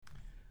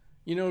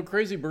You know,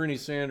 Crazy Bernie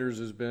Sanders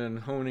has been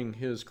honing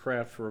his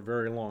craft for a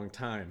very long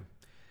time.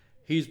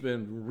 He's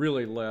been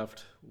really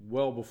left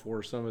well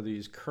before some of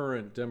these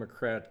current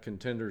Democrat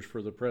contenders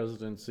for the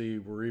presidency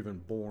were even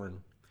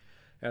born.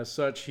 As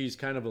such, he's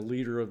kind of a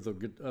leader of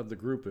the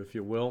group, if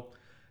you will,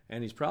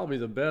 and he's probably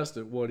the best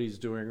at what he's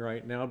doing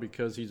right now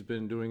because he's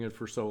been doing it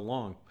for so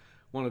long.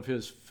 One of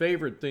his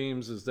favorite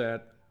themes is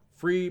that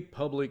free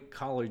public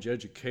college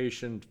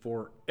education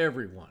for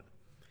everyone.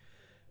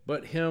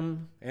 But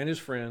him and his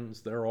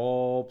friends, they're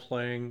all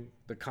playing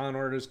the con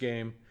artist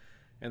game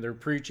and they're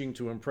preaching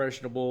to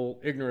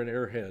impressionable, ignorant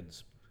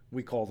airheads.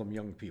 We call them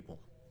young people.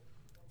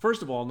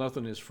 First of all,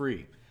 nothing is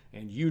free,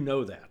 and you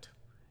know that.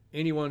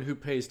 Anyone who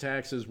pays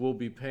taxes will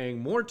be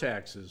paying more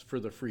taxes for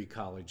the free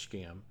college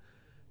scam.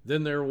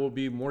 Then there will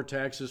be more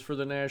taxes for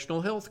the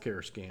national health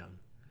care scam,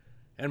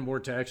 and more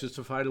taxes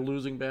to fight a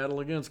losing battle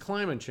against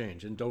climate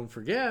change. And don't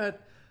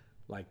forget,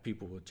 like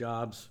people with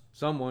jobs,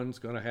 someone's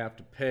going to have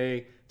to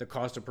pay the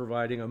cost of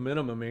providing a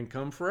minimum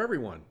income for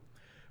everyone.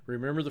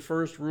 Remember the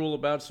first rule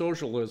about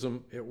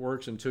socialism: it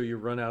works until you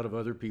run out of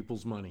other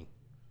people's money.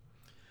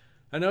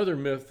 Another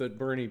myth that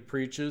Bernie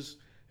preaches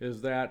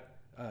is that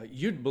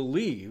you'd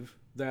believe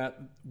that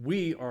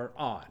we are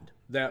odd,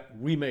 that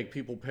we make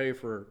people pay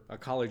for a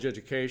college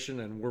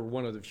education and we're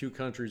one of the few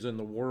countries in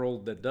the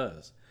world that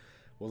does.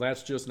 Well,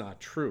 that's just not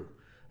true.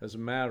 As a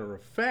matter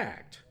of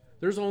fact,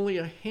 there's only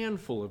a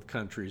handful of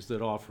countries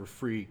that offer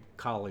free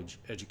college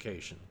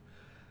education.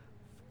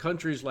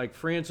 Countries like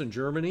France and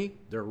Germany,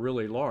 they're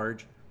really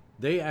large,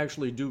 they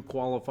actually do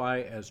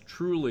qualify as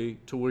truly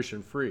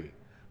tuition free.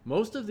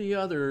 Most of the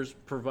others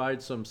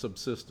provide some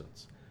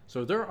subsistence.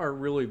 So there are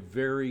really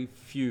very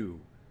few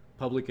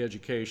public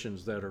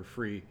educations that are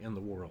free in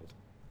the world.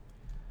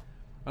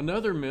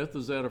 Another myth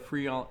is that a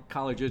free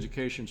college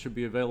education should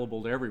be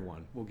available to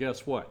everyone. Well,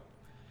 guess what?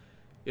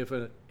 If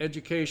an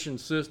education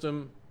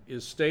system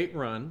is state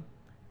run,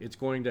 it's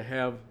going to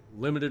have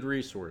limited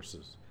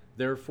resources.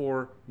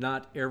 Therefore,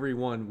 not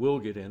everyone will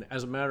get in.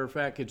 As a matter of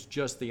fact, it's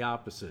just the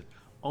opposite.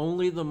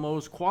 Only the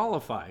most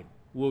qualified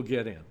will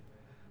get in.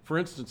 For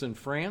instance, in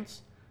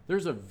France,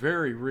 there's a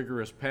very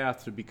rigorous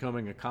path to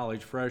becoming a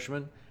college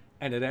freshman,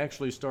 and it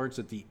actually starts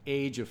at the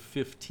age of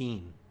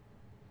 15.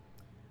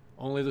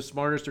 Only the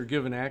smartest are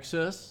given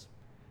access,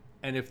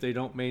 and if they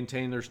don't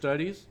maintain their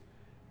studies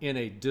in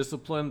a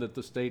discipline that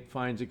the state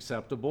finds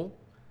acceptable,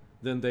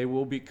 then they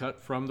will be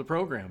cut from the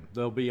program.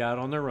 They'll be out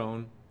on their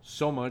own,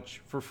 so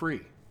much for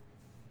free.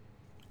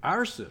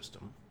 Our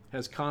system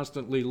has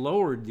constantly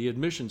lowered the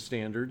admission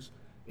standards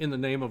in the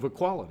name of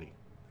equality.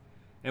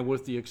 And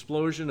with the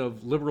explosion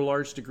of liberal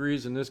arts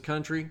degrees in this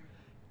country,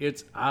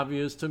 it's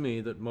obvious to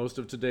me that most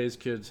of today's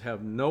kids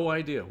have no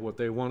idea what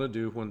they want to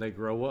do when they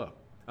grow up.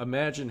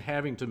 Imagine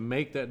having to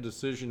make that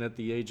decision at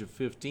the age of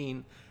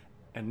 15,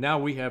 and now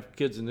we have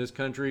kids in this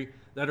country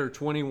that are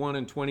 21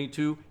 and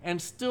 22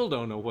 and still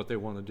don't know what they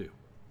want to do.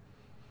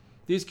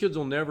 These kids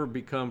will never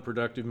become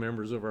productive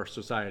members of our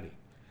society.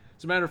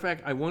 As a matter of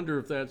fact, I wonder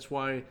if that's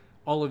why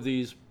all of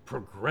these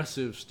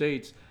progressive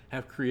states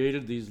have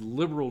created these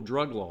liberal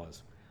drug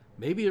laws.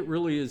 Maybe it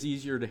really is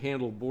easier to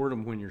handle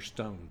boredom when you're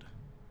stoned.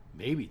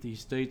 Maybe these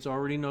states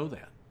already know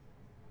that.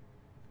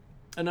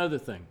 Another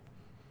thing,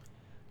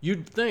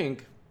 you'd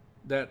think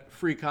that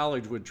free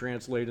college would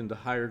translate into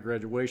higher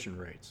graduation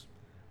rates.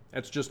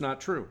 That's just not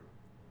true.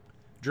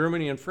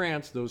 Germany and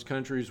France, those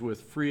countries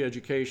with free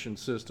education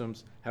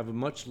systems, have a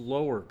much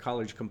lower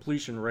college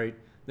completion rate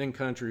than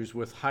countries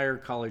with higher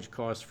college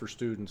costs for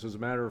students. As a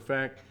matter of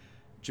fact,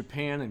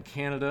 Japan and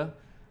Canada,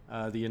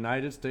 the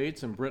United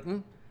States and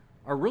Britain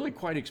are really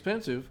quite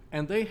expensive,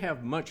 and they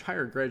have much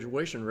higher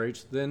graduation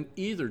rates than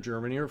either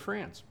Germany or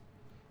France.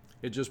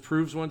 It just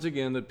proves once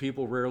again that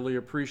people rarely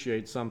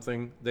appreciate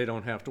something they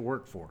don't have to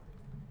work for.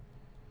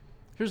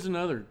 Here's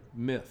another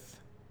myth.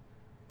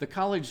 The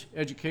college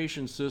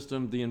education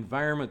system, the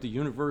environment, the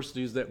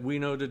universities that we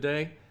know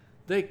today,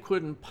 they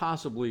couldn't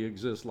possibly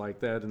exist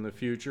like that in the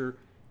future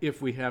if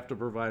we have to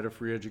provide a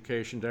free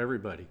education to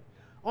everybody.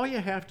 All you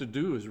have to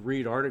do is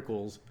read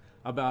articles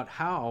about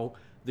how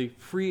the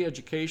free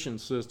education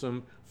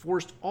system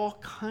forced all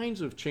kinds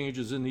of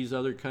changes in these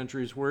other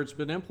countries where it's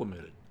been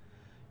implemented.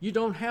 You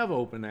don't have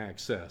open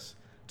access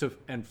to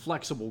and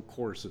flexible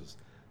courses.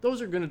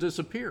 Those are going to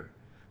disappear.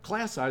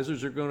 Class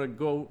sizes are going to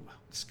go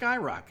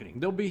skyrocketing.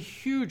 There'll be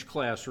huge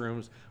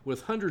classrooms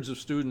with hundreds of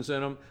students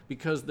in them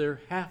because they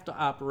have to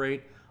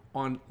operate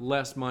on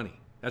less money.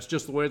 That's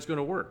just the way it's going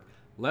to work.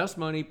 Less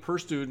money per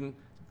student,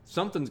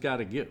 something's got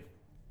to give.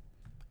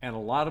 And a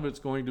lot of it's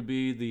going to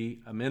be the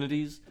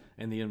amenities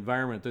and the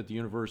environment that the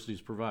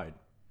universities provide.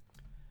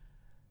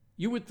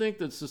 You would think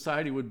that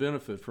society would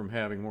benefit from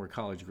having more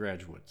college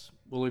graduates.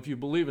 Well, if you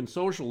believe in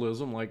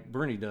socialism like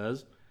Bernie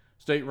does,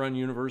 state-run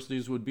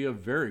universities would be a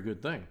very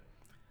good thing.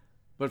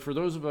 But for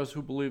those of us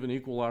who believe in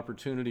equal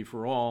opportunity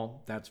for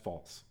all, that's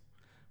false.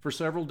 For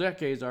several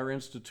decades, our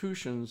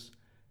institutions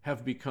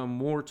have become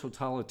more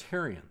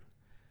totalitarian.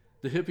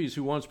 The hippies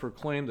who once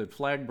proclaimed that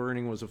flag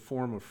burning was a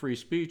form of free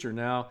speech are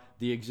now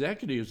the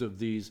executives of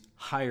these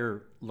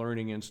higher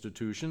learning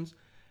institutions,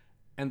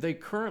 And they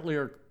currently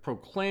are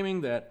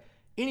proclaiming that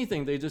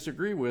anything they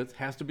disagree with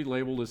has to be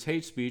labeled as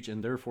hate speech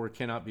and therefore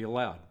cannot be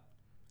allowed.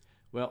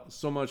 Well,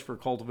 so much for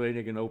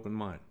cultivating an open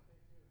mind.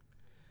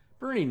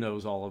 Bernie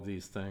knows all of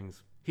these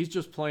things. He's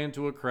just playing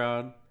to a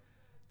crowd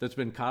that's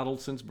been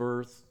coddled since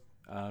birth,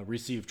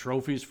 received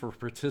trophies for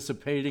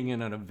participating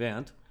in an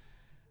event,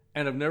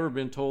 and have never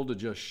been told to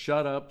just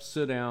shut up,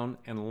 sit down,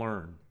 and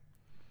learn.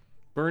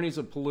 Bernie's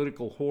a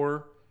political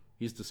whore.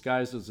 He's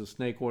disguised as a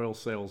snake oil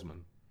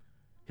salesman.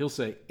 He'll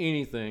say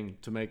anything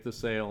to make the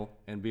sale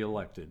and be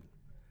elected.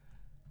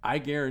 I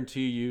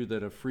guarantee you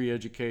that a free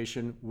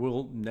education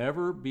will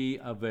never be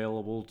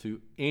available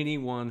to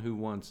anyone who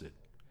wants it.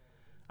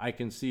 I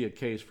can see a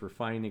case for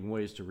finding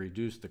ways to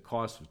reduce the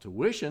cost of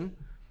tuition,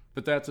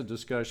 but that's a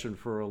discussion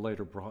for a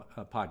later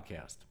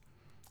podcast.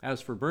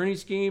 As for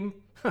Bernie's scheme,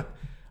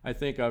 I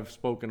think I've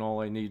spoken all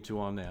I need to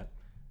on that.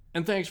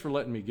 And thanks for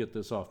letting me get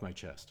this off my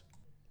chest.